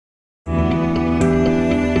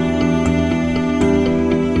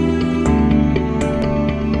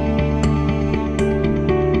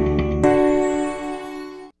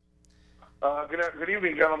good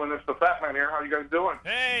evening, gentlemen. It's the Fat Man here. How you guys doing?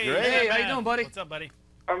 Hey, Hey, how you doing, buddy? What's up, buddy?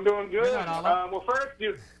 I'm doing good.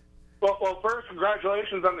 Well, first,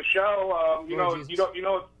 congratulations on the show.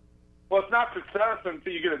 Well, it's not success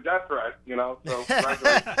until you get a death threat, So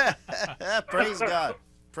congratulations. Praise God.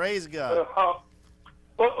 Praise God.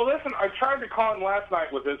 Well, listen, I tried to call in last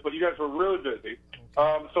night with this, but you guys were really busy.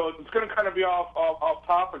 So it's going to kind of be off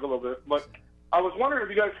topic a little bit, but I was wondering if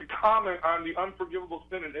you guys could comment on the unforgivable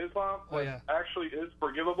sin in Islam, which actually is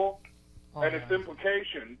forgivable, and its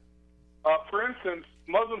implications. For instance,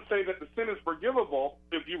 Muslims say that the sin is forgivable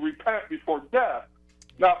if you repent before death.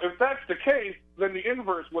 Now, if that's the case, then the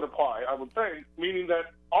inverse would apply, I would think, meaning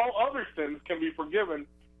that all other sins can be forgiven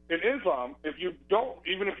in Islam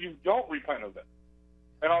even if you don't repent of it.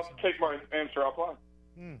 And I'll take my answer offline.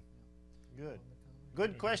 Good.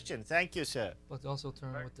 Good question. Thank you, sir. Let's also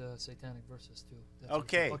turn with the satanic verses, too.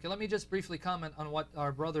 Okay. Okay, let me just briefly comment on what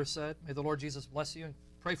our brother said. May the Lord Jesus bless you and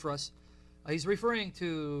pray for us. He's referring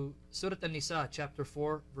to Surah An-Nisa, chapter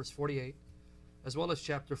 4, verse 48, as well as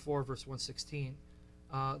chapter 4, verse 116.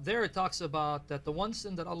 There it talks about that the one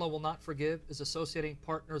sin that Allah will not forgive is associating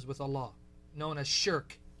partners with Allah, known as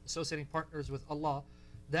Shirk, associating partners with Allah.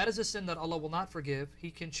 That is a sin that Allah will not forgive.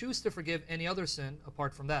 He can choose to forgive any other sin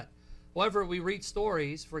apart from that. However, we read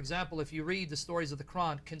stories, for example, if you read the stories of the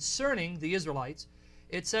Quran concerning the Israelites,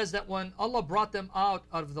 it says that when Allah brought them out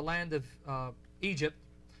of the land of Egypt,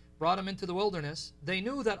 brought them into the wilderness, they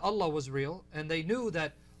knew that Allah was real, and they knew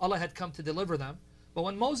that Allah had come to deliver them. But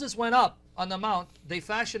when Moses went up on the mount, they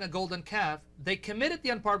fashioned a golden calf. They committed the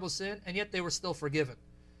unpardonable sin, and yet they were still forgiven.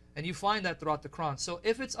 And you find that throughout the Quran. So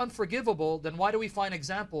if it's unforgivable, then why do we find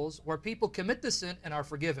examples where people commit the sin and are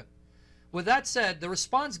forgiven? With that said, the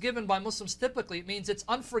response given by Muslims typically means it's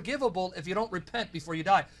unforgivable if you don't repent before you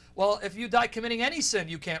die. Well, if you die committing any sin,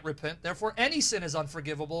 you can't repent. Therefore, any sin is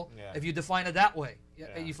unforgivable if you define it that way.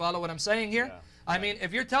 You follow what I'm saying here? I mean,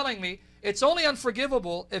 if you're telling me it's only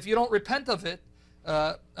unforgivable if you don't repent of it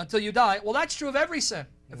until you die, well, that's true of every sin.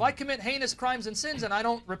 If I commit heinous crimes and sins and I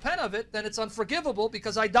don't repent of it, then it's unforgivable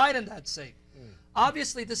because I died in that state.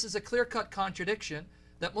 Obviously, this is a clear-cut contradiction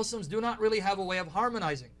that Muslims do not really have a way of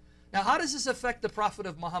harmonizing. Now, how does this affect the Prophet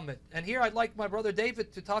of Muhammad? And here I'd like my brother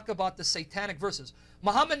David to talk about the satanic verses.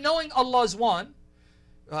 Muhammad, knowing Allah is one,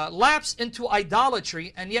 lapsed into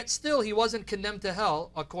idolatry, and yet still he wasn't condemned to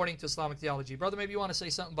hell according to Islamic theology. Brother, maybe you want to say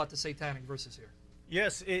something about the satanic verses here.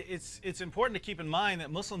 Yes, it's important to keep in mind that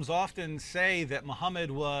Muslims often say that Muhammad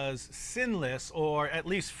was sinless or at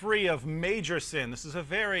least free of major sin. This is a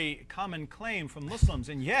very common claim from Muslims,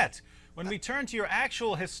 and yet when we turn to your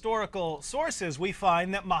actual historical sources, we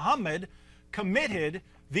find that Muhammad committed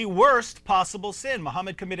the worst possible sin.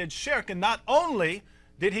 Muhammad committed shirk, and not only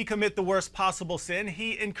did he commit the worst possible sin,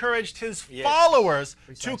 he encouraged his followers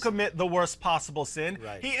to commit the worst possible sin.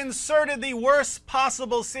 He inserted the worst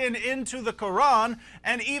possible sin into the Quran,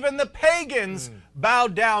 and even the pagans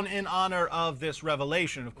bowed down in honor of this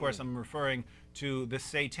revelation. Of course, I'm referring to the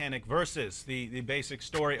satanic verses, the basic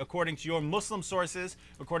story. According to your Muslim sources,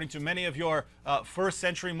 according to many of your first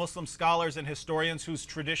century Muslim scholars and historians whose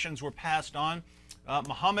traditions were passed on,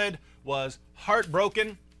 Muhammad was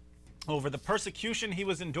heartbroken over the persecution he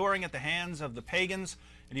was enduring at the hands of the pagans,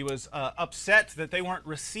 and he was upset that they weren't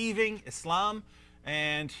receiving Islam,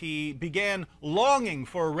 and he began longing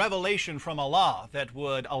for a revelation from Allah that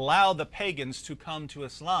would allow the pagans to come to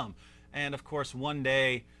Islam. And of course, one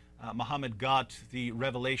day Muhammad got the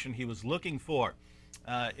revelation he was looking for.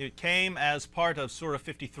 It came as part of Surah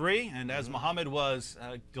 53, and as Muhammad was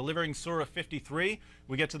delivering Surah 53,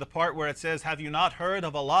 we get to the part where it says, "Have you not heard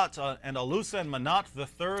of Alat and Alusa and Manat, the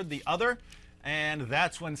third, the other?" And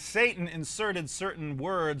that's when Satan inserted certain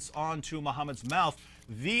words onto Muhammad's mouth.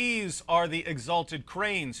 These are the exalted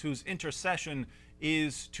cranes whose intercession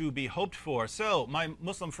is to be hoped for. So, my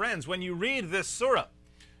Muslim friends, when you read this surah,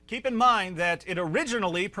 keep in mind that it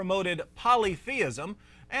originally promoted polytheism,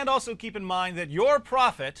 and also keep in mind that your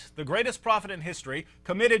prophet, the greatest prophet in history,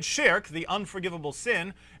 committed shirk, the unforgivable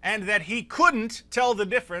sin, and that he couldn't tell the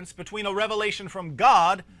difference between a revelation from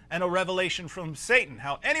God and a revelation from Satan.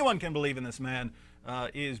 How anyone can believe in this man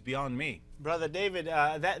is beyond me. Brother David,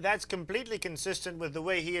 that's completely consistent with the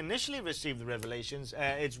way he initially received the revelations.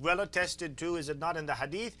 It's well attested to, is it not, in the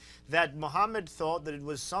hadith, that Muhammad thought that it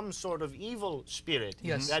was some sort of evil spirit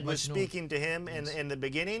that was speaking to him in the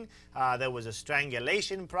beginning. There was a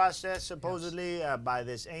strangulation process, supposedly, by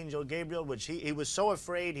this angel Gabriel, which he was so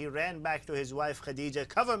afraid he ran back to his wife Khadija,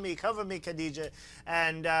 cover me, Khadija.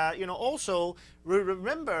 And, you know, also,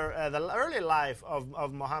 remember the early life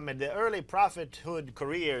of Muhammad, the early prophethood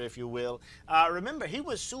career, if you will. remember, he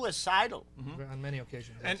was suicidal. On many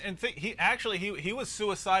occasions. And he was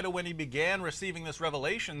suicidal when he began receiving this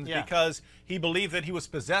revelation Yeah. because he believed that he was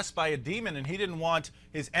possessed by a demon, and he didn't want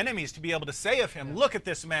his enemies to be able to say of him, "Look at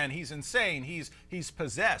this man, he's insane, he's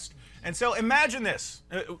possessed." And so imagine this,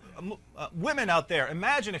 women out there,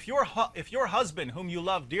 imagine if your husband, whom you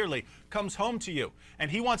love dearly, comes home to you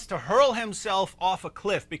and he wants to hurl himself off a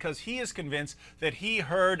cliff because he is convinced that he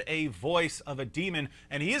heard a voice of a demon,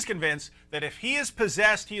 and he is convinced that if he is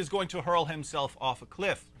possessed, he is going to hurl himself off a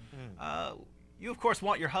cliff. You, of course,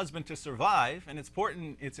 want your husband to survive, and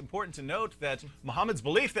it's important to note that Muhammad's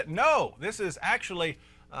belief that, no, this is actually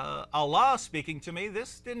Allah speaking to me,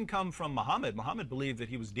 this didn't come from Muhammad. Muhammad believed that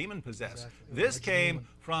he was demon-possessed. Exactly. This came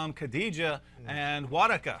from Khadija and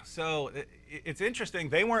Waraka. So it's interesting,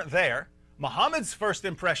 they weren't there. Muhammad's first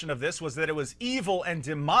impression of this was that it was evil and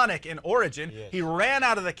demonic in origin. Yes. He ran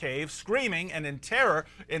out of the cave screaming and in terror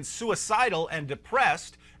and suicidal and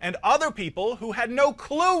depressed. And other people who had no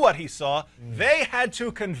clue what he saw, they had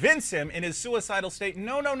to convince him in his suicidal state,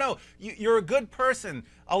 no, you're a good person.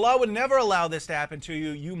 Allah would never allow this to happen to you.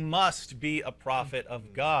 You must be a prophet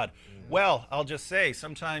of God. Well, I'll just say,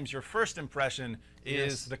 sometimes your first impression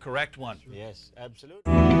is the correct one. Yes,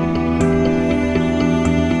 absolutely.